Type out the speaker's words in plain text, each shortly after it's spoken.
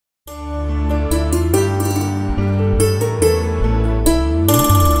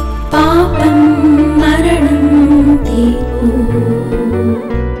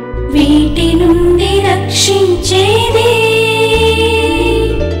వీటి నుండి రక్షించేది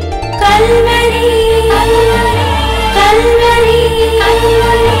Calvary Calvary Calvary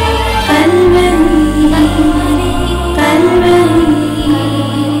Calvary.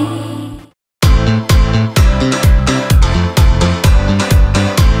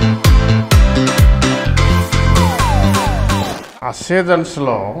 ఆ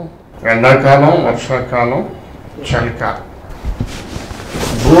సీజన్స్లో ఎండాకాలం, వర్షాకాలం, చలికాలం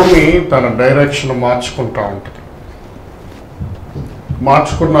భూమి తన డైరెక్షన్ మార్చుకుంటూ ఉంటుంది.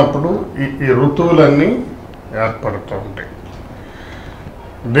 మార్చుకున్నప్పుడు ఈ ఋతువులన్నీ ఏర్పడుతూ ఉంటాయి.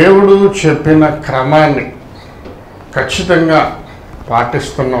 దేవుడు చెప్పిన క్రమాన్ని ఖచ్చితంగా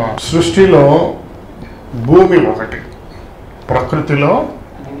పాటిస్తున్న సృష్టిలో భూమి ఒకటి, ప్రకృతిలో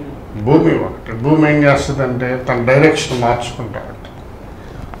భూమి ఒకటి. భూమి ఏం చేస్తుందంటే తన డైరెక్షన్ మార్చుకుంటా ఉంటుంది.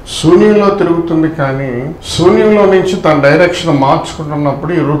 శూన్యంలో తిరుగుతుంది, కానీ శూన్యంలో నుంచి తన డైరెక్షన్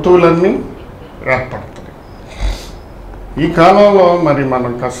మార్చుకుంటున్నప్పుడు ఈ ఋతువులన్నీ ఏర్పడుతుంది. ఈ కాలంలో మరి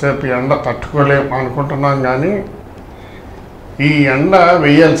మనం కాసేపు ఎండ తట్టుకోలేం అనుకుంటున్నాం, కానీ ఈ ఎండ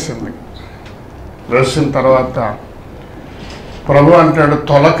వేయాల్సింది. వేసిన తర్వాత ప్రభు అంటాడు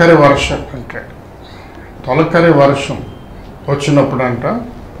తొలకరి వర్షం అంటాడు. తొలకరి వర్షం వచ్చినప్పుడు అంట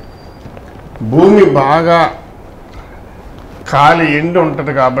భూమి బాగా ఖాళీ ఎండి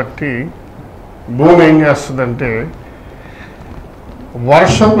ఉంటుంది కాబట్టి భూమి ఏం చేస్తుందంటే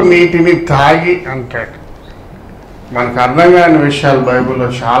వర్షపు నీటిని తాగి అంటాడు. మనకు అర్థం కాని విషయాలు బైబిల్లో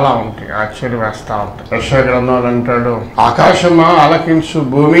చాలా ఉంటాయి, ఆశ్చర్య వేస్తూ ఉంటాయి. యెషయా గ్రంథంలో అంటాడు ఆకాశమా ఆలకించు,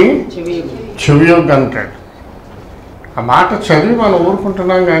 భూమి చెవియొగ్గు అంటాడు. ఆ మాట చదివి మనం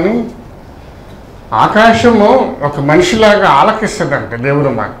ఊరుకుంటున్నాం, కానీ ఆకాశము ఒక మనిషిలాగా ఆలకిస్తుందంట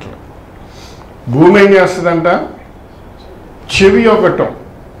దేవుని మాటలు. భూమి ఏం చేస్తుందంట చెవి ఒకటం,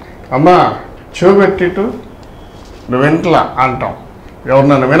 అమ్మా చెవి పెట్టిటు నువ్వు వింటలా అంటాం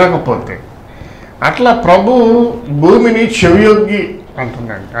ఎవరినైనా వినకపోతే. అట్లా ప్రభు భూమిని చెవియొగ్గి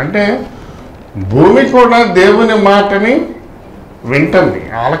అంటున్నాడు. అంటే భూమి కూడా దేవుని మాటని వింటుంది,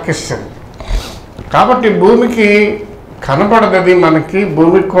 ఆలకిస్తుంది. కాబట్టి భూమికి కనపడదది మనకి.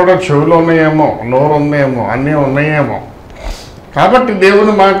 భూమికి కూడా చెవులు ఉన్నాయేమో, నోరు ఉందేమో, అన్నీ ఉన్నాయేమో. కాబట్టి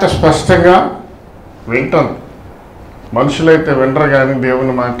దేవుని మాట స్పష్టంగా వింటుంది. మనుషులైతే వినరు, కానీ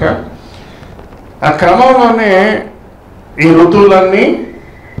దేవుని మాట. ఆ క్రమంలోనే ఈ ఋతువులన్నీ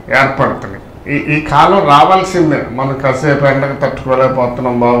ఏర్పడుతున్నాయి. ఈ కాలం రావాల్సిందే. మనం కాసేపు ఎండకు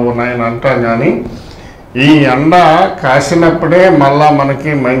తట్టుకోలేకపోతున్నాం బాబు నాయన అంటాం, కానీ ఈ ఎండ కాసినప్పుడే మళ్ళా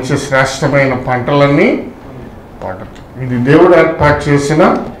మనకి మంచి శ్రేష్టమైన పంటలన్నీ పండుతాయి. ఇది దేవుడు ఏర్పాటు చేసిన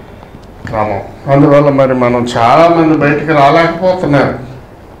క్రమం. అందువల్ల మరి మనం చాలామంది బయటికి రాలేకపోతున్నారు.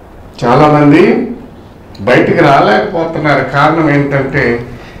 చాలామంది బయటికి రాలేకపోతున్నారు. కారణం ఏంటంటే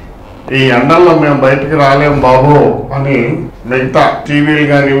ఈ ఎండల్లో మేము బయటికి రాలేం బాబు అని మిగతా టీవీలు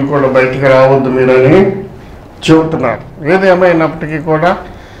కానీ ఇవి కూడా బయటికి రావద్దు మీరని చెబుతున్నారు. ఏదేమైనప్పటికీ కూడా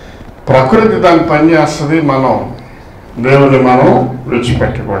ప్రకృతి దాన్ని పనిచేస్తుంది. మనం దేవుని మనం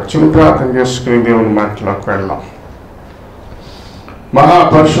విడిచిపెట్టకూడదు. చిన్న ప్రార్థన చేసుకుని దేవుని మాటలోకి వెళ్దాం.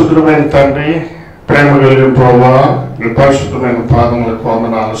 మహాపరిశుద్ధుడైన తండ్రి, ప్రేమ కలిగిన ప్రభువా, ఈ పరిశుద్ధమైన పాదములకు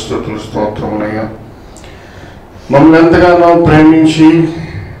వందనాలు, స్తుతులు, స్తోత్రములయ్యా. మమ్మల్ని ఎంతగానో ప్రేమించి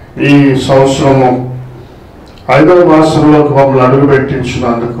ఈ సంవత్సరము 5వ మాసంలోకి మమ్మల్ని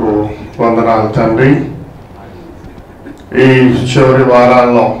అడుగుపెట్టించినందుకు వందనాలు తండ్రి. ఈ చివరి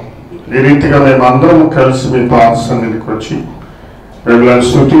వారాల్లో ఈ రీతిగా మేము అందరం కలిసి మీ పాద సన్నిధికి వచ్చి మిమ్మల్ని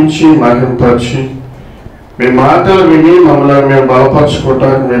స్తుతించి మహింపరిచి మీ మాటలు విని మమ్మల్ని మేము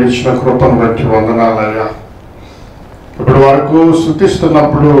బలపరచుకోవడానికి మీరు ఇచ్చిన కృపను బట్టి వందనాలయ్యా. ఇప్పటి వరకు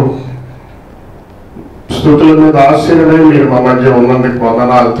స్తుతిస్తున్నప్పుడు స్తుతుల మీద ఆశీర్వదై మీరు మా మధ్య ఉన్నందుకు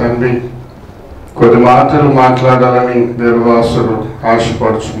వందనాలు తండ్రి. కొద్ది మాటలు మాట్లాడాలని దేవదాసుడు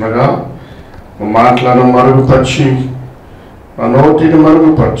ఆశపడుచుండగా మాటలను మరుగుపరిచి, మా నోటిని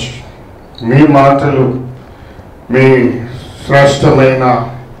మరుగుపరిచి మీ మాటలు మీ శ్రేష్టమైన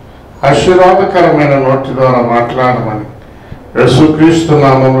ఆశీర్వాదకరమైన నోటి ద్వారా మాట్లాడమని యేసుక్రీస్తు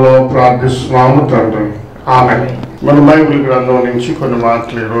నామంలో ప్రార్థిస్తున్నాము తండ్రి, ఆమేన్. మన బైబిల్ గ్రంథం నుంచి కొన్ని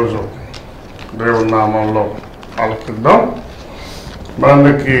మాటలు ఈరోజు దేవుని నామంలో ఆలోచిద్దాం.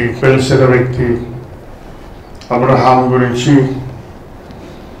 మనకి తెలిసిన వ్యక్తి అబ్రహాం గురించి,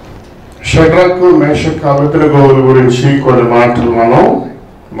 షడ్రకు మేషక్ అబేద్నెగోల గురించి కొన్ని మాటలు మనం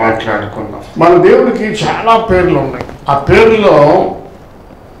మాట్లాడుకుందాం. మన దేవుడికి చాలా పేర్లు ఉన్నాయి. ఆ పేర్లో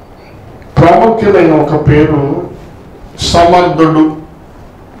ప్రాముఖ్యమైన ఒక పేరు సమర్థుడు.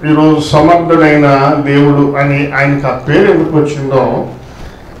 ఈరోజు సమర్థుడైన దేవుడు అని ఆయనకి ఆ పేరు ఎందుకు వచ్చిందో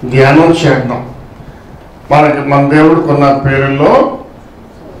ధ్యానం చేద్దాం. మన దేవుడికి ఉన్న పేరులో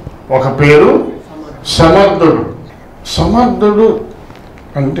ఒక పేరు సమర్థుడు. సమర్థుడు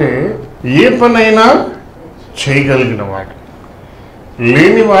అంటే ఏ పనైనా చేయగలిగిన వాడు,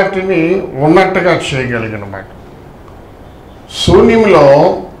 లేని వాటిని ఉన్నట్టుగా చేయగలిగిన వాడు, శూన్యంలో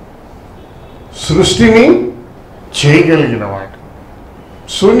సృష్టిని చేయగలిగిన వాడు.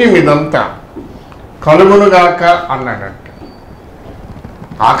 శూన్యం ఇదంతా కలుగునుగాక అన్నాడంట.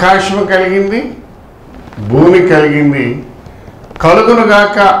 ఆకాశము కలిగింది, భూమి కలిగింది,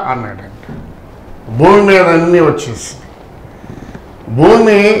 కలుగునుగాక అన్నాడంట. భూమి మీద అన్నీ వచ్చేసింది.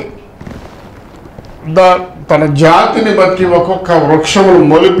 భూమి తన జాతిని బట్టి ఒక్కొక్క వృక్షమును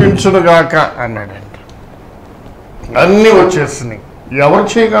మొలిపించునుగాక అన్నాడంట. అన్నీ వచ్చేసినాయి. ఎవరు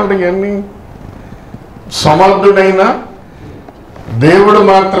చేయగలరు ఇవన్నీ? సమర్థుడైన దేవుడు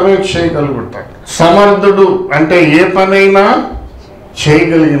మాత్రమే చేయగలుగుతాడు. సమర్థుడు అంటే ఏ పనైనా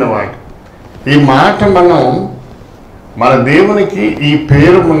చేయగలిగిన వాడు. ఈ మాట మన దేవునికి ఈ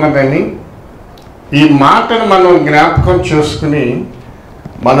పేరు ఉన్నదని, ఈ మాటను మనం జ్ఞాపకం చేసుకుని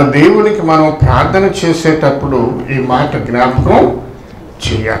మన దేవునికి మనం ప్రార్థన చేసేటప్పుడు ఈ మాట జ్ఞాపకం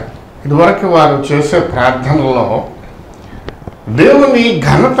చేయాలి. ఇదివరకు వారు చేసే ప్రార్థనలో దేవుని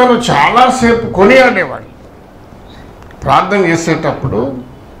ఘనతను చాలాసేపు కొనియాడేవాడు. ప్రార్థన చేసేటప్పుడు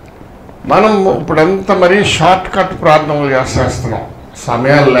మనం ఇప్పుడంతా మరీ షార్ట్ కట్ ప్రార్థనలు చేసేస్తున్నాం,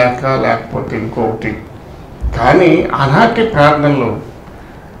 సమయాలు లేకపోతే ఇంకొకటి. కానీ ఆనాటి ప్రార్థనలు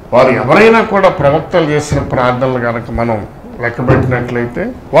వారు ఎవరైనా కూడా ప్రవక్తలు చేసిన ప్రార్థనలు కనుక మనం లెక్కబెట్టినట్లయితే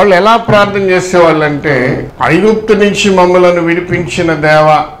వాళ్ళు ఎలా ప్రార్థన చేసేవాళ్ళంటే, ఐగుప్తు నుంచి మమ్మలను విడిపించిన దేవ,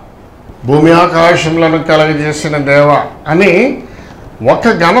 భూమి ఆకాశములను కలగజేసిన దేవ అని ఒక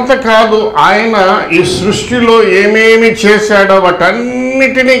ఘనత కాదు, ఆయన ఈ సృష్టిలో ఏమేమి చేశాడో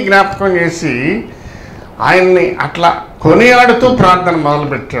వాటన్నిటినీ జ్ఞాపకం చేసి ఆయన్ని అట్లా కొనియాడుతూ ప్రార్థన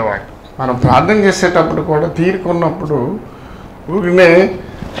మొదలుపెట్టేవాడు. మనం ప్రార్థన చేసేటప్పుడు కూడా తీరుకున్నప్పుడు ఊరినే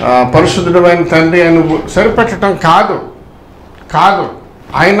పరిశుద్ధుడైన తండ్రి అని సరిపెట్టడం కాదు.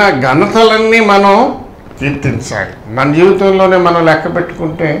 ఆయన ఘనతలన్నీ మనం కీర్తించాలి. మన జీవితంలోనే మనం లెక్క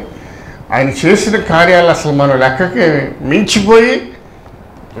పెట్టుకుంటే ఆయన చేసిన కార్యాలు అసలు మనం లెక్కకి మించిపోయి,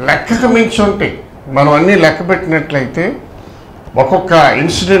 లెక్కకు మించి ఉంటాయి. మనం అన్నీ లెక్క పెట్టినట్లయితే ఒక్కొక్క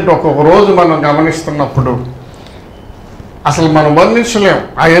ఇన్సిడెంట్ ఒక్కొక్క రోజు మనం గమనిస్తున్నప్పుడు అసలు మనం వర్ణించలేము.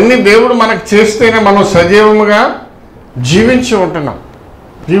 అవన్నీ దేవుడు మనకు చేస్తేనే మనం సజీవముగా జీవించి ఉంటున్నాం.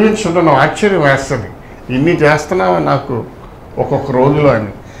 ఆశ్చర్యం వేస్తుంది, ఇన్ని చేస్తున్నామా నాకు ఒక్కొక్క రోజులో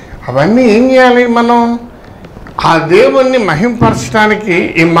అని. అవన్నీ ఏం చేయాలి? మనం ఆ దేవుణ్ణి మహింపరచడానికి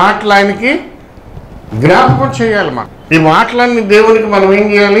ఈ మాటలు ఆయనకి జ్ఞాపకం చేయాలి. ఈ మాటలన్నీ దేవునికి మనం ఏం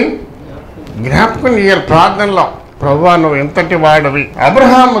చేయాలి? జ్ఞాపకం చేయాలి ప్రార్థనలో. ప్రభువా నువ్వు ఎంతటి వాడవి.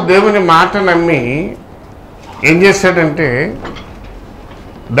 అబ్రహాము దేవుని మాట నమ్మి ఏం చేశాడంటే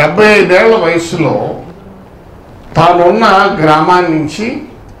 75 ఏళ్ల వయసులో తానున్న గ్రామాన్ని నుంచి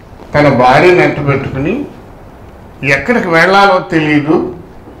తన భార్యని వెంట పెట్టుకుని ఎక్కడికి వెళ్ళాలో తెలియదు,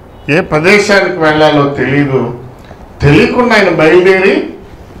 ఏ ప్రదేశానికి వెళ్ళాలో తెలియకుండా ఆయన బయలుదేరి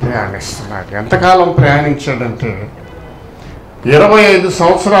ప్రయాణిస్తున్నాడు. ఎంతకాలం ప్రయాణించాడంటే 25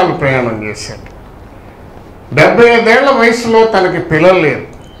 సంవత్సరాలు ప్రయాణం చేశాడు. 75 ఏళ్ల వయసులో తనకి పిల్లలు లేని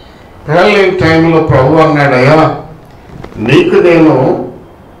టైంలో ప్రభు అన్నాడు, అయ్యా నీకు నేను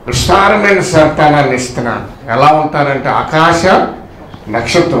విస్తారమైన సంతానాన్ని ఇస్తున్నాను. ఎలా ఉంటారంటే ఆకాశ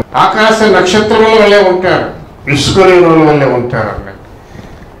నక్షత్రముల వల్లే ఉంటారు, ఇసుకరేణుల వల్లే ఉంటారు అన్నాడు.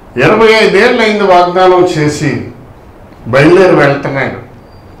 25 ఏళ్ళు అయింది వాగ్దానం చేసి బయలుదేరి వెళ్తున్నాడు.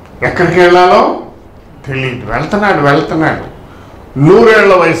 ఎక్కడికి వెళ్ళాలో తెలియదు. వెళ్తున్నాడు. 100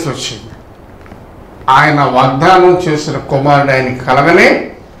 ఏళ్ల వయసు వచ్చింది. ఆయన వాగ్దానం చేసిన కుమారుడు ఆయనకి కలగనే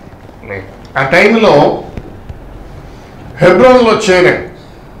లేదు. ఆ టైంలో హెబ్రోన్లో చేరాడు.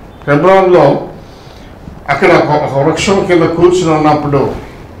 హెబ్రోన్లో అక్కడ ఒక వృక్షం కింద కూర్చుని ఉన్నప్పుడు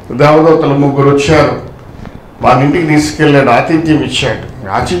దేవదూతలు 3 వచ్చారు. వారి ఇంటికి తీసుకెళ్ళాడు, ఆతిథ్యం ఇచ్చాడు.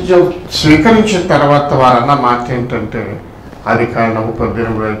 ఆతిథ్యం స్వీకరించిన తర్వాత వారన్న మాట ఏంటంటే, అది కారణము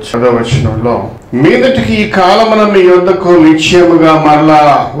 18వ వచనంలో, మీదటికి ఈ కాలమున నీ యొద్దకు నిశ్చయముగా మరలా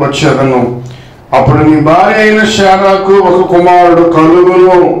వచ్చేదను, అప్పుడు నీ భార్య అయిన శారాకు ఒక కుమారుడు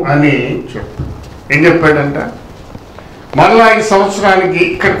కలుగును అని చెప్పాడు. ఏం చెప్పాడంట? మరలా ఈ సంవత్సరానికి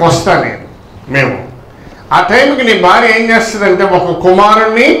ఇక్కడికి వస్తా మేము. ఆ టైంకి నీ భార్య ఏం చేస్తుందంటే ఒక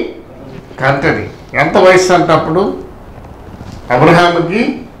కుమారుణ్ణి కంటది. ఎంత వయసు అంటే అప్పుడు అబ్రహాముకి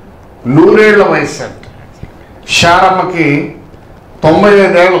 100 ఏళ్ల వయసు అంట. శారమ్మకి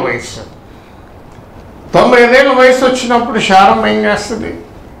 95 ఏళ్ల వయసు. 95 ఏళ్ల వయసు వచ్చినప్పుడు శారమ్మ ఏం చేస్తుంది?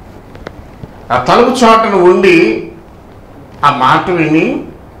 ఆ తలుపు చాటును ఉండి ఆ మాట విని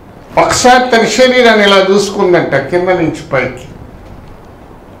ఒకసారి తన శరీరాన్ని ఇలా చూసుకుందంట, కింద నుంచి పైకి,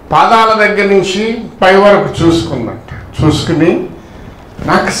 పాదాల దగ్గర నుంచి పై వరకు చూసుకుందంట. చూసుకుని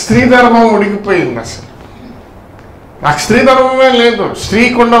నాకు స్త్రీ ధర్మం ఉడికిపోయింది. అసలు నాకు స్త్రీ ధర్మమే లేదు.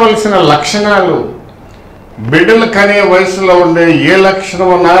 స్త్రీకి ఉండవలసిన లక్షణాలు, బిడ్డలు కనే వయసులో ఉండే ఏ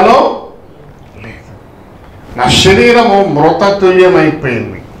లక్షణం నాలో లేదు. నా శరీరము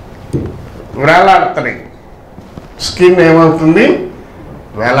మృతతుల్యమైపోయింది, వేలాడుతుంది. స్కిన్ ఏమవుతుంది?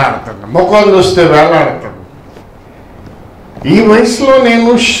 వేలాడుతుంది. ముఖం చూస్తే వేలాడుతుంది. ఈ వయసులో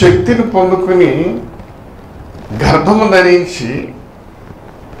నేను శక్తిని పొందుకుని గర్భము ధరించి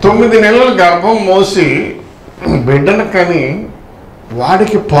 9 నెలలు గర్భం మోసి బిడ్డను కని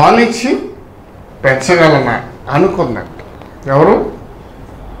వాడికి పాలిచ్చి పెంచగలనా అనుకున్నట్టు. ఎవరు?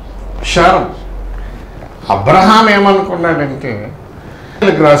 శారం. అబ్రహాం ఏమనుకున్నాడంటే,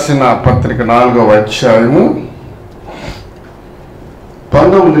 రాసిన పత్రిక 4వ అధ్యాయము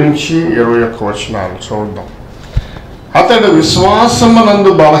 19 నుంచి 21 వచనాలు చూద్దాం. అతడు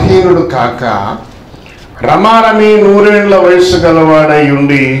విశ్వాసమునందు బలహీనుడు కాక రమారమి 100 ఏళ్ల వయసు గలవాడై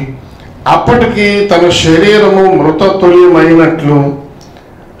ఉండి అప్పటికి తన శరీరము మృతతుల్యమైనట్లు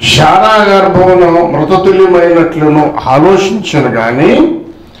శారా గర్భమును మృతతుల్యమైనట్లును ఆలోచించను గాని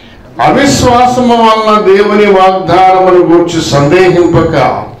అవిశ్వాసము వలన దేవుని వాగ్దానమును గూర్చి సందేహింపక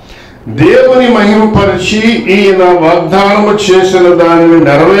దేవుని మహిమపరిచి ఈయన వాగ్దానము చేసిన దానిని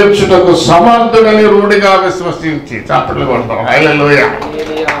నెరవేర్చుటకు సమర్థుడని రూఢిగా విశ్వసించి. చాపట్లు కొడతాం. హల్లెలూయా.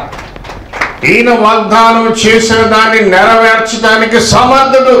 ఈయన వాగ్దానం చేసిన దాన్ని నెరవేర్చడానికి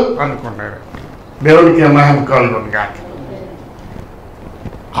సమర్థుడు అనుకున్నాడు. దేవునికి మహిమ కలుగును గాక.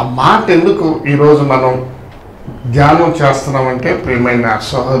 ఆ మాట ఎందుకు ఈరోజు మనం ధ్యానం చేస్తున్నామంటే, ప్రియమైన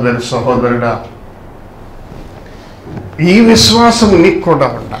సహోదరి సహోదరుడా, ఈ విశ్వాసం నీకు కూడా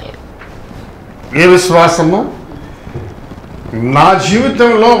ఉండాలి. ఏ విశ్వాసము? నా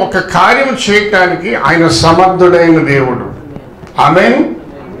జీవితంలో ఒక కార్యం చేయటానికి ఆయన సమర్థుడైన దేవుడు. ఆమేన్.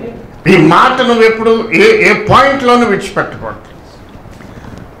 ఈ మాట నువ్వు ఎప్పుడు ఏ పాయింట్లోనూ విడిచిపెట్టకూడదు.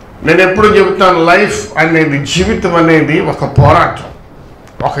 నేను ఎప్పుడు చెబుతాను, లైఫ్ అనేది, జీవితం అనేది ఒక పోరాటం,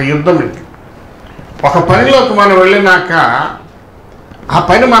 ఒక యుద్ధం. ఇది ఒక పనిలోకి మనం వెళ్ళినాక ఆ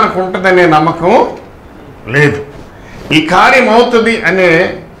పని మనకు ఉంటుందనే నమ్మకం లేదు. ఈ కార్యం అవుతుంది అనే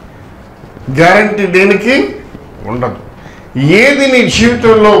గ్యారంటీ దేనికి ఉండదు. ఏది నీ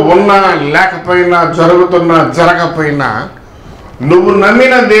జీవితంలో ఉన్నా లేకపోయినా, జరుగుతున్నా జరగకపోయినా, నువ్వు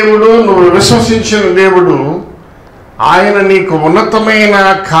నమ్మిన దేవుడు, నువ్వు విశ్వసించిన దేవుడు, ఆయన నీకు ఉన్నతమైన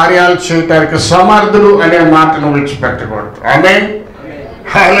కార్యాలు చేయటానికి సమర్థుడు అనే మాటను విడిచిపెట్టకూడదు. ఆమేన్.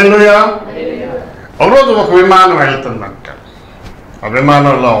 హల్లెలూయా. ఒకరోజు ఒక విమానం వెళ్తుందంట. ఆ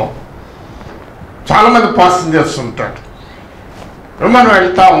విమానంలో చాలామంది పాసింజర్స్ ఉంటారు. విమానం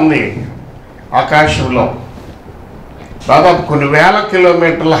వెళ్తూ ఉంది ఆకాశంలో, దాదాపు కొన్ని వేల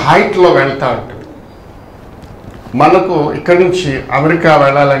కిలోమీటర్ల హైట్లో వెళ్తూ ఉంటుంది. మనకు ఇక్కడి నుంచి అమెరికా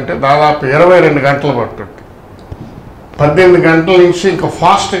వెళ్ళాలంటే దాదాపు 22 గంటలు పడుతుంది. 18 గంటల నుంచి ఇంకా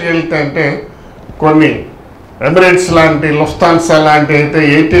ఫాస్ట్గా వెళ్తే అంటే కొన్ని ఎమిరేట్స్ లాంటి, లుఫ్తాన్సా లాంటి అయితే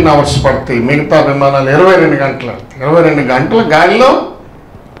 18 అవర్స్ పడతాయి. మిగతా విమానాలు 22 గంటలు. 22 గంటల గాలిలో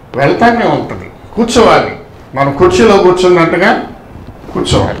వెళ్తానే ఉంటుంది. కూర్చోవాలి, మనం కుర్చీలో కూర్చున్నట్టుగా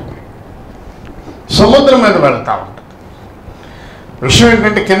కూర్చోవాలి. సముద్రం మీద వెళ్తూ ఉంటుంది. విషయం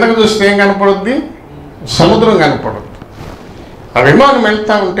ఏంటంటే, కిందకు చూస్తే ఏం కనపడుద్ది? సముద్రం కనపడుద్ది. ఆ విమానం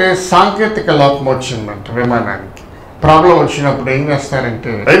వెళ్తూ ఉంటే సాంకేతిక లోపం వచ్చిందంట విమానానికి. ప్రాబ్లం వచ్చినప్పుడు ఏం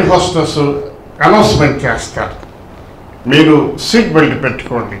చేస్తారంటే, ఎయిర్ హోస్టెస్ అనౌన్స్మెంట్ చేస్తారు, మీరు సీట్ బెల్ట్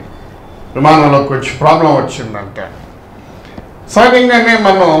పెట్టుకోండి, విమానంలోకి వచ్చి ప్రాబ్లం వచ్చిందంటే. సహజంగానే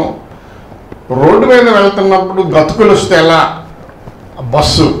మనం రోడ్డు మీద వెళ్తున్నప్పుడు గతుకులు వస్తే ఎలా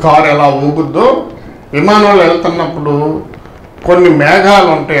బస్సు, కారు ఎలా ఊగుద్దో, విమానంలో వెళ్తున్నప్పుడు కొన్ని మేఘాలు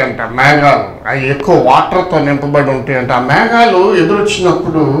ఉంటాయంట. మేఘాలు అవి ఎక్కువ వాటర్తో నింపబడి ఉంటాయంట. ఆ మేఘాలు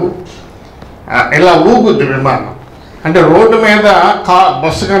ఎదురొచ్చినప్పుడు ఇలా ఊగుద్ది విమానం. అంటే రోడ్డు మీద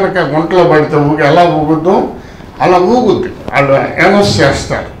బస్సు కనుక గుంటలో పడితే ఎలా ఊగుద్దో అలా ఊగుద్ది. వాళ్ళు అనౌన్స్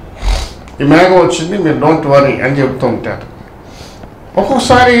చేస్తారు, ఈ మేఘం వచ్చింది, మీరు డోంట్ వరీ అని చెప్తూ ఉంటారు.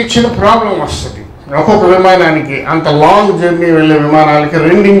 ఒక్కొక్కసారి చిన్న ప్రాబ్లం వస్తుంది. ఒక్కొక్క విమానానికి, అంత లాంగ్ జర్నీ వెళ్ళే విమానాలకి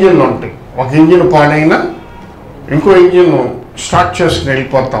 2 ఇంజిన్లు ఉంటాయి. ఒక ఇంజిన్ పాడైనా ఇంకో ఇంజిన్ స్టార్ట్ చేసుకుని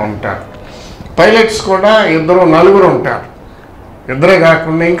వెళ్ళిపోతూ ఉంటారు. పైలట్స్ కూడా 2 నలుగురు ఉంటారు. ఇద్దరే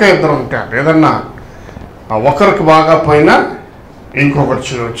కాకుండా ఇంకా 2 ఉంటారు. ఏదన్నా ఒకరికి బాగా పోయినా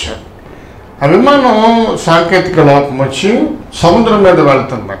ఇంకొకరు వచ్చారు. ఆ విమానం సాంకేతిక లోపం వచ్చి సముద్రం మీద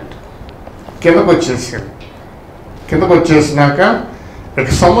వెళ్తుందంట. కిందకు వచ్చేసినాక ఇక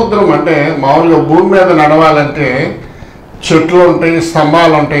సముద్రం అంటే మామూలుగా భూమి మీద నడవాలంటే చెట్లు ఉంటాయి,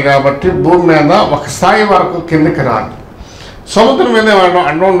 స్తంభాలు ఉంటాయి కాబట్టి భూమి మీద ఒక స్థాయి వరకు కిందకి రాదు. సముద్రం మీద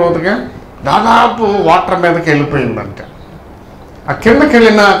అడ్డుగా దాదాపు వాటర్ మీదకి వెళ్ళిపోయిందంట. ఆ కిందకి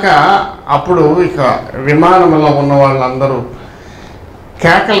వెళ్ళినాక అప్పుడు ఇక విమానంలో ఉన్న వాళ్ళందరూ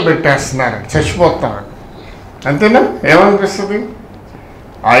కేకలు పెట్టేస్తున్నారు, చచ్చిపోతామని. అంతేనా? ఏమనిపిస్తుంది?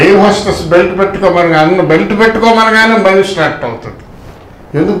 ఆ ఎయిర్ హోస్టెస్ బెల్ట్ పెట్టుకోమని బెల్ట్ పెట్టుకోమనగానే బండి స్టార్ట్ అవుతుంది.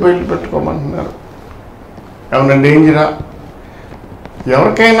 ఎందుకు బెల్ట్ పెట్టుకోమంటున్నారు? ఏమన్నా డేంజరా?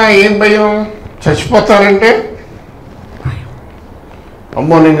 ఎవరికైనా ఏం భయం? చచ్చిపోతానంటే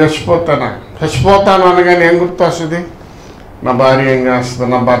అమ్మో నేను చచ్చిపోతాను అనగానే ఏం గుర్తు వస్తుంది? నా భార్య ఏం చేస్తుంది,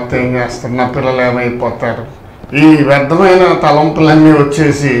 నా భర్త ఏం చేస్తారు, నా పిల్లలు ఏమైపోతారు, ఈ వ్యర్థమైన తలంపులన్నీ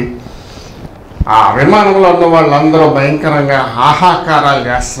వచ్చేసి ఆ విమానంలో ఉన్న వాళ్ళందరూ భయంకరంగా హాహాకారాలు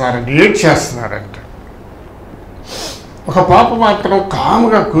చేస్తున్నారంటే, ఏడ్ చేస్తున్నారంటే. ఒక పాప మాత్రం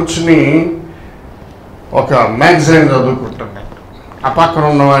కాముగా కూర్చుని ఒక మ్యాగజైన్ చదువుకుంటున్నారు. ఆ పక్కన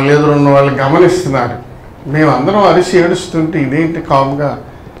ఉన్న వాళ్ళు, ఎదురున్న వాళ్ళు గమనిస్తున్నారు. మేమందరం అరిసి ఏడుస్తుంటే ఇదేంటి కాముగా,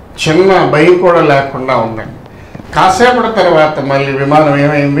 చిన్న భయం కూడా లేకుండా ఉందండి. కాసేపటి తర్వాత మళ్ళీ విమానం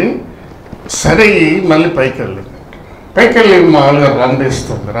ఏమైంది, సరే మళ్ళీ పైకి వెళ్ళి మామూలుగా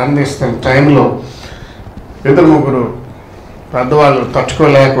రందిస్తున్న టైంలో ఇద్దరు ముగ్గురు పెద్దవాళ్ళు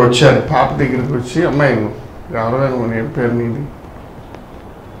తట్టుకోలేక వచ్చారు. పాప దగ్గరికి వచ్చి, అమ్మాయి ఎవరైనా నువ్వు, ఏం పేరు నీది,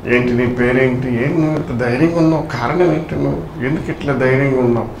 ఏంటి నీ పేరేంటి, ఏం నువ్వు ఇంత ధైర్యంగా ఉన్నావు, కారణం ఏంటి, నువ్వు ఎందుకు ఇట్లా ధైర్యంగా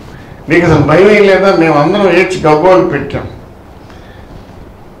ఉన్నావు, నీకు అసలు భయం ఏం లేదా? మేమందరం ఏడ్చి గగ్గోలు పెట్టాం.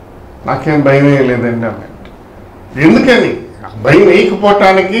 నాకేం భయం ఏం లేదండి అన్నట్టు. ఎందుకని? భయం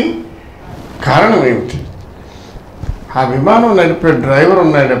వేయకపోవటానికి కారణం ఏమిటి? ఆ విమానం నడిపే డ్రైవర్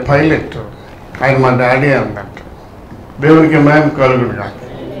ఉన్నాడు, పైలట్, ఆయన మా డాడీ అన్నట్టు. దేవునికి మహిమ కలుగును కాక.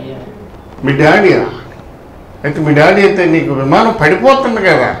 మీ డాడీయా? అయితే మీ డాడీ అయితే నీకు విమానం పడిపోతుంది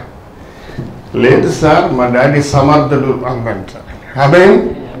కదా. లేదు సార్, మా డాడీ సమర్థుడు అందంట. అదే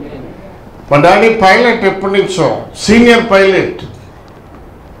మా డాడీ పైలట్, ఎప్పటి నుంచో సీనియర్ పైలట్.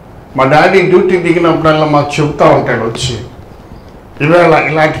 మా డాడీ డ్యూటీ దిగినప్పుడల్లా మాకు చెబుతూ ఉంటాడు వచ్చి, ఇవాళ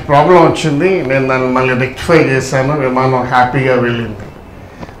ఇలాంటి ప్రాబ్లం వచ్చింది, నేను దాన్ని మళ్ళీ రెక్టిఫై చేశాను, విమానం హ్యాపీగా వెళ్ళింది.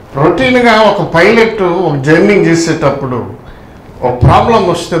 రొటీన్గా ఒక పైలట్ ఒక జర్నీ చేసేటప్పుడు ఒక ప్రాబ్లం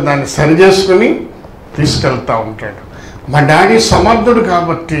వస్తే దాన్ని సరి చేసుకుని తీసుకెళ్తూ ఉంటాడు. మా డాడీ సమర్థుడు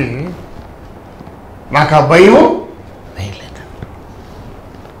కాబట్టి నాకు ఆ భయం వేయలేదు.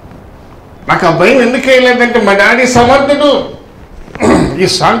 నాకు ఆ భయం ఎందుకు వేయలేదంటే మా డాడీ సమర్థుడు. ఈ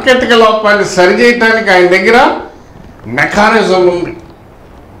సాంకేతిక లోపాన్ని సరిచేయటానికి ఆయన దగ్గర మెకానిజం ఉంది.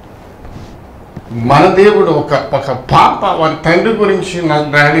 మన దేవుడు ఒక పాప వారి తండ్రి గురించి నా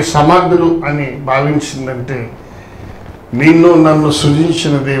డాడీ సమర్థుడు అని భావించిందంటే, నిన్ను నన్ను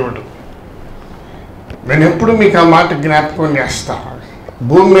సృజించిన దేవుడు. నేను ఎప్పుడు మీకు ఆ మాట జ్ఞాపకం చేస్తా.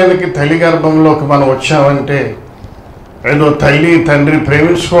 భూమి మీదకి తల్లి గర్భంలోకి మనం వచ్చామంటే ఏదో తల్లి తండ్రి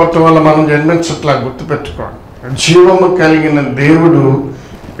ప్రేమించుకోవటం వల్ల మనం జన్మించట్లా, గుర్తుపెట్టుకోండి. జీవము కలిగిన దేవుడు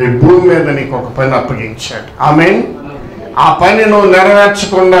ఈ భూమి మీద నీకు ఒక పని అప్పగించాడు. ఆమేన్. ఆ పని నువ్వు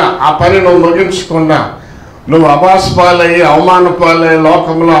నెరవేర్చకుండా, ఆ పని నువ్వు ముగించకుండా, నువ్వు అబాస్పాలయ్యి అవమానపాలయ్యి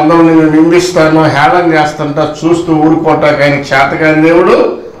లోకంలో అందరూ నేను నిందిస్తాను, హేళన చేస్తుంటా చూస్తూ ఊరుకోవటానికి ఆయన చేతకాని దేవుడు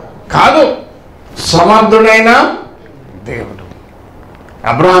కాదు, సమర్థుడైన దేవుడు.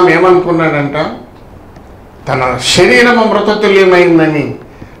 అబ్రహాం ఏమనుకున్నాడంట? తన శరీరము మృతతుల్యమైందని,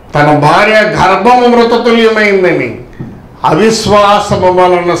 తన భార్య గర్భము మృతతుల్యమైందని అవిశ్వాసము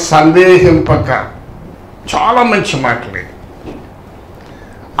వలన సందేహింపక. చాలా మంచి మాటలే.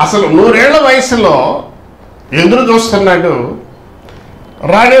 అసలు 100 ఏళ్ల వయసులో ఎదురు చూస్తున్నాడు,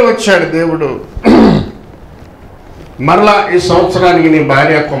 రానే వచ్చాడు దేవుడు. మరలా ఈ సంవత్సరానికి నీ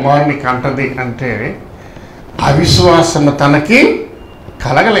భార్య కుమారుని కంటది అంటే అవిశ్వాసము తనకి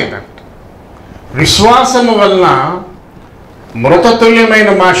కలగలేదంట. విశ్వాసము వలన మృతతుల్యమైన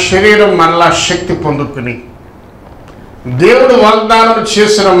మా శరీరం మరలా శక్తి పొందుకుని దేవుడు వాగ్దానం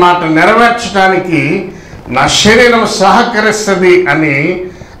చేసిన మాట నెరవేర్చడానికి నా శరీరం సహకరిస్తుంది అని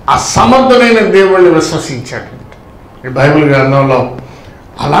ఆ సమర్థుడైన దేవుణ్ణి విశ్వసించాడు. ఈ బైబిల్ గ్రంథంలో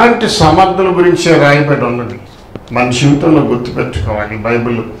అలాంటి సమర్థుల గురించే రాయబడి ఉన్నది. మన జీవితంలో గుర్తుపెట్టుకోవాలి.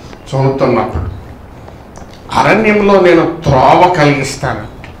 బైబిల్ చదువుతున్నప్పుడు అరణ్యంలో నేను త్రోవ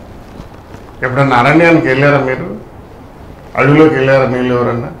కలిగిస్తానంటే, ఎప్పుడన్నా అరణ్యానికి వెళ్ళారా మీరు? అడవిలోకి వెళ్ళారా మీరు?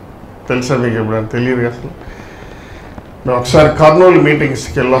 ఎవరన్నా తెలుసా మీకు? ఎప్పుడన్నా తెలియదు అసలు. మేము ఒకసారి కర్నూలు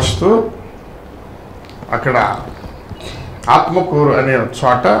మీటింగ్స్కి వెళ్ళొస్తూ అక్కడ ఆత్మకూరు అనే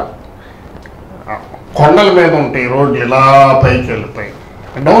చోట కొండల మీద ఉంటాయి రోడ్లు, ఇలా పైకి వెళ్ళిపోయి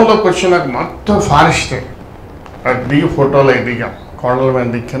డౌన్లోకి వచ్చినాక మొత్తం ఫారెస్టే. అది దిగి ఫోటోలు అవి దిగాం. కొండల మీద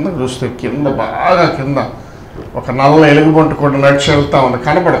దిగి కింద చూస్తే కింద బాగా కింద ఒక నల్ల ఎలుగుబంటి కూడా నడిచి వెళ్తా ఉంది,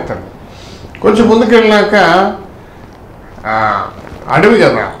 కనపడుతుంది. కొంచెం ముందుకు వెళ్ళినాక అడవి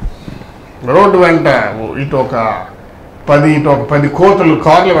కదా, రోడ్డు వెంట ఇటు ఒక 10 కోతులు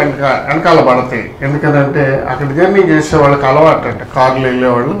కార్లు వెనకాల పడతాయి. ఎందుకంటే అక్కడ జర్నీ చేసే వాళ్ళకి అలవాటు అంటే, కార్లు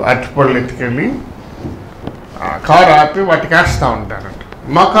వెళ్ళేవాళ్ళు అరటిపళ్ళు ఎత్తుకెళ్ళి కారు ఆపి వాటికి వేస్తూ ఉంటారంట.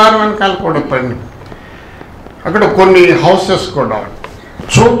 మా కారు వెనకాల కూడా పడి అక్కడ కొన్ని హౌసెస్ కూడా ఉన్నాయి.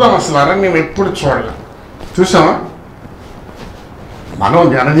 చూద్దాం, అసలు అరణ్యం ఎప్పుడు చూడలే. చూసామా? మనం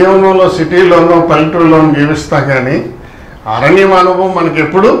జనజీవనంలో సిటీలోనో పల్లెటూరులోనో జీవిస్తాం, కానీ అరణ్యం అనుభవం మనకి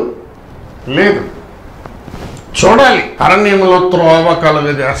ఎప్పుడు లేదు. చూడాలి. అరణ్యంలో త్రోవ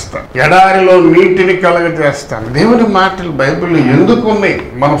కలుగజేస్తాను, ఎడారిలో నీటిని కలుగజేస్తాను. దేవుని మాటలు బైబిల్లో ఎందుకు ఉన్నాయి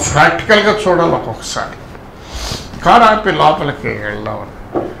మనం ప్రాక్టికల్గా చూడాలి. ఒక్కొక్కసారి కారు ఆపి లోపలికి వెళ్దామని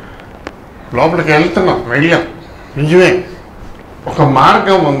లోపలికి వెళ్ళాం. నిజమే, ఒక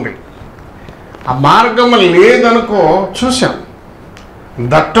మార్గం ఉంది. ఆ మార్గం లేదనుకో చూసాం.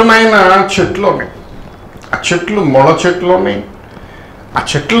 దట్టమైన చెట్లు ఉన్నాయి. ఆ చెట్లు మొల చెట్లు ఉన్నాయి. ఆ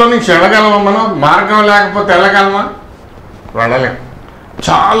చెట్లో నుంచి వెళ్ళగలమా మనం? మార్గం లేకపోతే వెళ్ళగలమా? వెళ్ళలేం.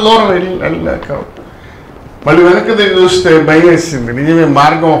 చాలా దూరం వెళ్ళలేక మళ్ళీ వెనక్కి దిగి చూస్తే భయం వేసింది. నిజమే,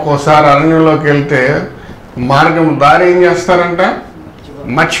 మార్గం ఒక్కోసారి అరణ్యంలోకి వెళ్తే మార్గం దారి ఏం చేస్తారంట?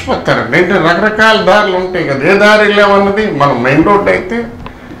 మర్చిపోతారండి. ఏంటంటే రకరకాల దారులు ఉంటాయి కదా. ఏ దారి వెళ్ళామన్నది మనం మెయిన్ రోడ్ అయితే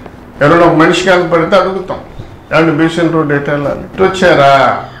ఎవరైనా ఒక మనిషి కనపడితే అడుగుతాం, ఏమంటే బీసెంట్ రోడ్ ఎటు వెళ్ళాలి? ఇటు వచ్చారా?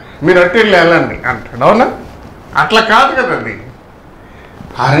 మీరు అటు వెళ్ళండి అంటాడు. అవునా? అట్లా కాదు కదా. అది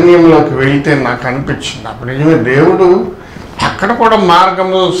అరణ్యంలోకి వెళ్తే నాకు అనిపించింది అప్పుడు నిజమే, దేవుడు అక్కడ కూడా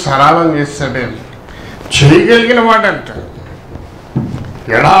మార్గంలో సరళం చేస్తాడే. చేయగలిగిన వాడంట.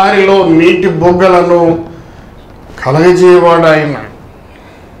 ఎడారిలో నీటి బొగ్గలను కలగజేయవాడు ఆయన.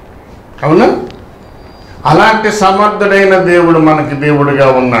 అవునా? అలాంటి సమర్థుడైన దేవుడు మనకి దేవుడిగా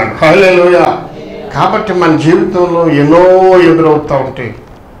ఉన్నాడు. హల్లెలూయా. కాబట్టి మన జీవితంలో ఎన్నో ఎదురవుతూ ఉంటాయి.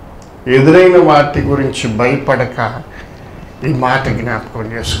 ఎదురైన వాటి గురించి భయపడక ఈ మాట జ్ఞాపకం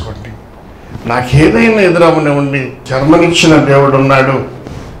చేసుకోండి. నాకు ఏదైనా ఎదురవనివ్వండి, జన్మనిచ్చిన దేవుడు ఉన్నాడు,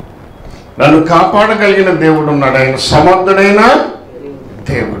 నన్ను కాపాడగలిగిన దేవుడు ఉన్నాడు. ఆయన సమర్థుడైన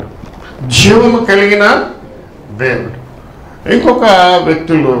దేవుడు, జీవము కలిగిన దేవుడు. ఇంకొక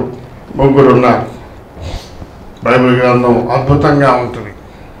వ్యక్తులు ముగ్గురు ఉన్నారు. బైబిల్ గ్రంథం అద్భుతంగా ఉంటుంది.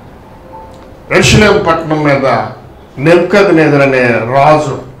 యెరూషలేము పట్టణం మీద నెబుకద్నెజరు అనే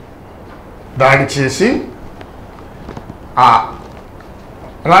రాజు దాడి చేసి ఆ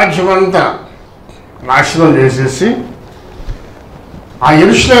రాజ్యమంతా నాశనం చేసేసి ఆ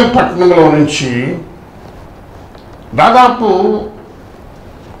యెరూషలేము పట్టణంలో నుంచి దాదాపు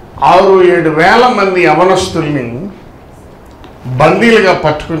 6-7 వేల మంది యవనస్తుల్ని బందీలుగా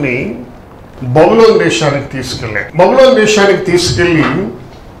పట్టుకుని బబులోను దేశానికి తీసుకెళ్ళారు. బబులోను దేశానికి తీసుకెళ్ళి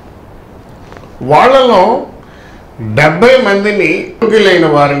వాళ్ళలో 70 మందిని యోగ్యులైన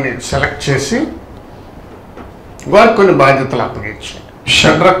వారిని సెలెక్ట్ చేసి వారికి కొన్ని బాధ్యతలు అప్పగించారు.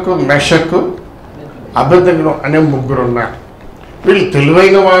 షడ్రకు, మెషకు, అబేద్నెగో అనే ముగ్గురు ఉన్నారు. వీళ్ళు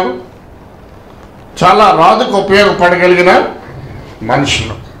తెలివైన వారు, చాలా రాజుకు ఉపయోగపడగలిగిన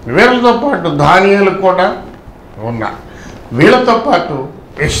మనుషులు. వీళ్ళతో పాటు దానియేలు కూడా ఉన్నారు. వీళ్ళతో పాటు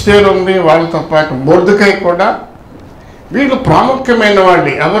ఎస్తేరు ఉంది, వాళ్ళతో పాటు మొర్దెకై కూడా. వీళ్ళు ప్రాముఖ్యమైన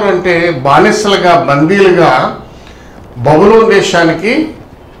వాళ్ళు. ఎవరంటే బానిసలుగా, బందీలుగా బబులోను దేశానికి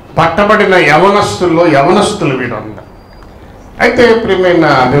పట్టబడిన యవనస్తులు వీరు ఉన్నారు. అయితే ప్రియమైన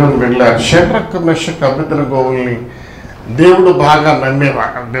దేవుని బిడ్డలారా, షడ్రకు, మెషకు, అబేద్నెగోని దేవుడు బాగా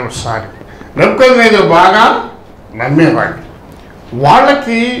నమ్మేవాడు. నెబుకద్నెజరు బాగా నమ్మేవాడు.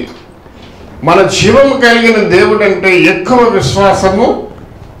 వాళ్ళకి మన జీవము కలిగిన దేవుడు అంటే ఎక్కువ విశ్వాసము,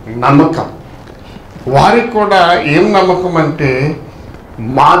 నమ్మకం. వారికి కూడా ఏం నమ్మకం అంటే,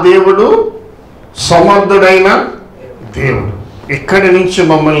 మా దేవుడు సమర్థుడైన దేవుడు, ఇక్కడి నుంచి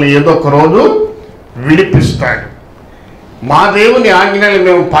మమ్మల్ని ఏదో ఒక రోజు విడిపిస్తాడు, మా దేవుని ఆజ్ఞలు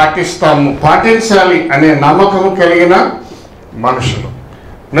మేము పాటించాలి అనే నమ్మకం కలిగిన మనుషులు.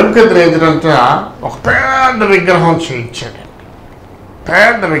 నెబుకద్నెజరు అంతా ఒక పెద్ద విగ్రహం చేయించాడు.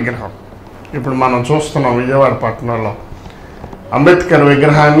 పెద్ద విగ్రహం. ఇప్పుడు మనం చూస్తున్నాం విజయవాడ పట్టణంలో అంబేద్కర్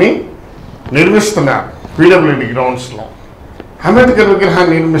విగ్రహాన్ని నిర్మిస్తున్నారు. పీడబ్ల్యూడి గ్రౌండ్స్లో అంబేద్కర్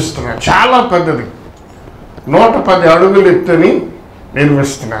విగ్రహాన్ని నిర్మిస్తున్నారు. చాలా పెద్దది, 110 అడుగులు ఎత్తుని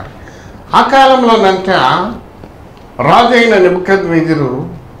నిర్మిస్తున్నారు. ఆ కాలంలోనంట రాజు అయిన నెబుకద్నెజరు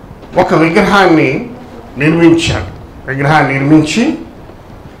ఒక విగ్రహాన్ని నిర్మించాడు. విగ్రహాన్ని నిర్మించి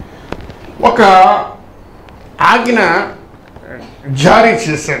ఒక ఆజ్ఞ జారీ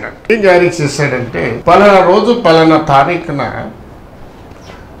చేశాడు. ఏం జారీ చేశాడంటే, పలానా రోజు పలానా తారీఖున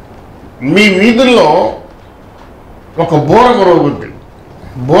మీ వీధుల్లో ఒక బూరం రోగుద్ది.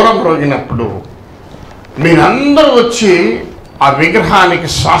 బూరం రోగినప్పుడు మీరందరూ వచ్చి ఆ విగ్రహానికి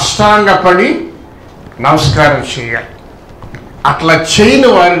సాష్టాంగపడి నమస్కారం చేయాలి. అట్లా చేయని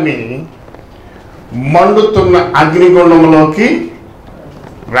వారిని మండుతున్న అగ్నిగుండంలోకి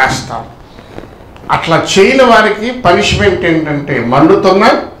వేస్తాం. అట్లా చేయని వారికి పనిష్మెంట్ ఏంటంటే మండుతున్న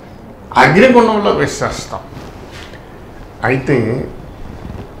అగ్నిగుండంలో వేసేస్తాం. అయితే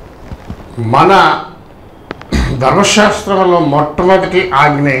మన ధర్మశాస్త్రంలో మొట్టమొదటి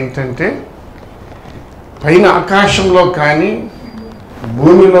ఆజ్ఞ ఏంటంటే పైన ఆకాశంలో కానీ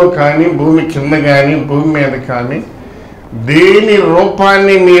భూమిలో కానీ భూమి కింద కానీ భూమి మీద కానీ దేని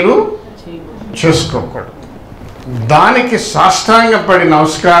రూపాన్ని మీరు చేసుకోకూడదు, దానికి సాష్టాంగపడి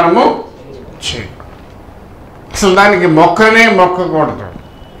నమస్కారము చేయకూడదు, అసలు దానికి మొక్కకూడదు.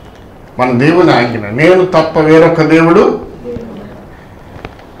 మన దేవుని ఆజ్ఞ. నేను తప్ప వేరొక దేవుడు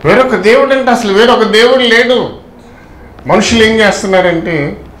అంటే అసలు వేరొక దేవుడు లేడు. మనుషులు ఏం చేస్తున్నారంటే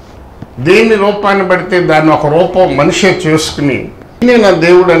దేని రూపాన్ని పడితే దాన్ని ఒక రూపం మనిషే చేసుకుని నేను నా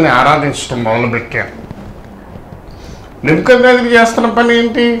దేవుడు అని ఆరాధించడం మొదలుపెట్టాను. నెబుకద్నెజరు చేస్తున్న పని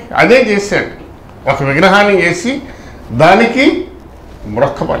ఏంటి? అదే చేశాడు. ఒక విగ్రహాన్ని చేసి దానికి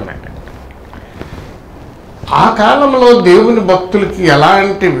మొక్కబడినాడు. ఆ కాలంలో దేవుని భక్తులకి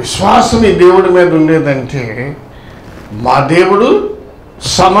ఎలాంటి విశ్వాసం ఈ దేవుడి మీద ఉండేదంటే, మా దేవుడు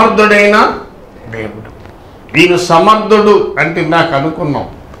సమర్థుడైన దేవుడు. ఈయన సమర్థుడు అంటే నాకు అనుకున్నాం,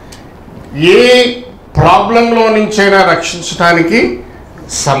 ఏ ప్రాబ్లంలో నుంచైనా రక్షించడానికి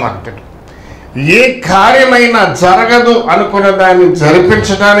సమర్థుడు, ఏ కార్యమైనా జరగదు అనుకున్న దాన్ని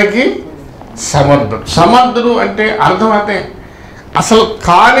జరిపించడానికి సమర్థుడు. సమర్థుడు అంటే అర్థం అదే, అసలు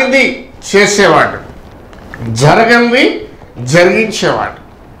కానిది చేసేవాడు, జరగంది జరిగించేవాడు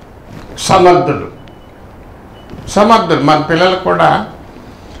సమర్థుడు. మన పిల్లలు కూడా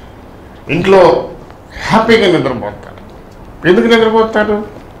ఇంట్లో హ్యాపీగా నిద్రపోతారు. ఎందుకు నిద్రపోతారు?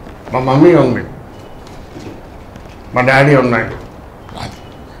 మా మమ్మీ ఉంది, మా డాడీ ఉన్నాడు. అది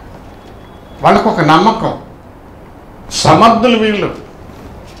వాళ్ళకు ఒక నమ్మకం. సమర్థులు వీళ్ళు.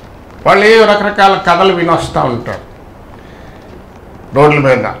 వాళ్ళు ఏ రకరకాల కథలు వినొస్తూ ఉంటారు. రోడ్ల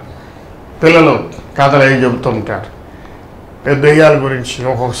మీద పిల్లలు కథలు ఏం చెబుతూ ఉంటారు, దెయ్యాల గురించి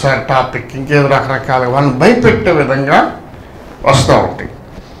ఒక్కొక్కసారి టాపిక్ ఇంకేదో రకరకాల వాళ్ళని భయపెట్టే విధంగా వస్తూ ఉంటాయి.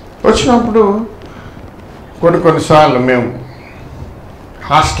 వచ్చినప్పుడు కొన్నిసార్లు మేము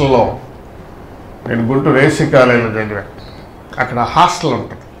హాస్టల్లో, నేను గుంటూరు ఏసీ కాలేజీలో చదివాను, అక్కడ హాస్టల్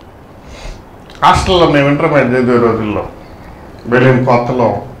ఉంటుంది. హాస్టల్లో మేము ఇంటర్మీడియట్ చదివే రోజుల్లో వెళ్ళిన కొత్తలో,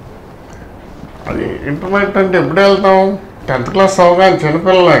 అది ఇంటర్మీడియట్ అంటే ఎప్పుడు వెళ్తాం? 10th క్లాస్ అవగానే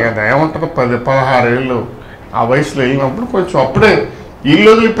చిన్నపిల్లలే కదా, ఏమంటారు 10-16 ఏళ్ళు ఆ వయసులో వెళ్ళినప్పుడు కొంచెం అప్పుడే ఇల్లు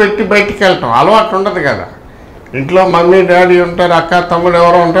వదిలిపెట్టి బయటికి వెళ్ళటం అలవాటు ఉండదు కదా. ఇంట్లో మమ్మీ డాడీ ఉంటారు, అక్క తమ్ముడు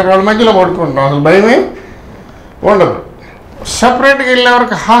ఎవరో ఉంటారు, వాళ్ళ మధ్యలో పడుకుంటాం, అసలు భయమే ఉండదు. సపరేట్గా వెళ్ళే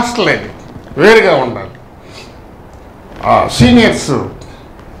వరకు హాస్టల్ అది వేరుగా ఉండాలి. సీనియర్స్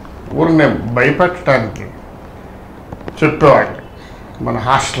ఊరిని భయపెట్టడానికి చెప్పేవాళ్ళు, మన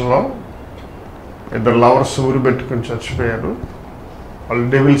హాస్టల్లో 2 లవర్స్ ఊరు పెట్టుకుని చచ్చిపోయారు, వాళ్ళు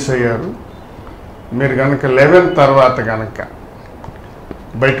డెవిల్స్ అయ్యారు. మీరు కనుక 11 తర్వాత కనుక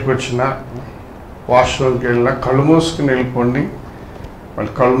బయటకు వచ్చిన వాష్రూమ్కి వెళ్ళినా కళ్ళు మూసుకుని వెళ్ళిపోండి,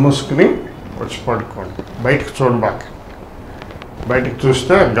 వాళ్ళు కళ్ళు మూసుకుని వచ్చి పడుకోండి, బయటకు చూడబాక. బయటకు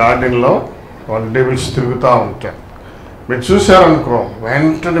చూస్తే గార్డెన్లో వాళ్ళు డెవిల్స్ తిరుగుతూ ఉంటారు. మీరు చూసారనుకో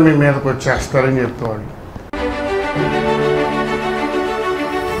వెంటనే మీ మీదకి వచ్చేస్తారని చెప్పేవాళ్ళు.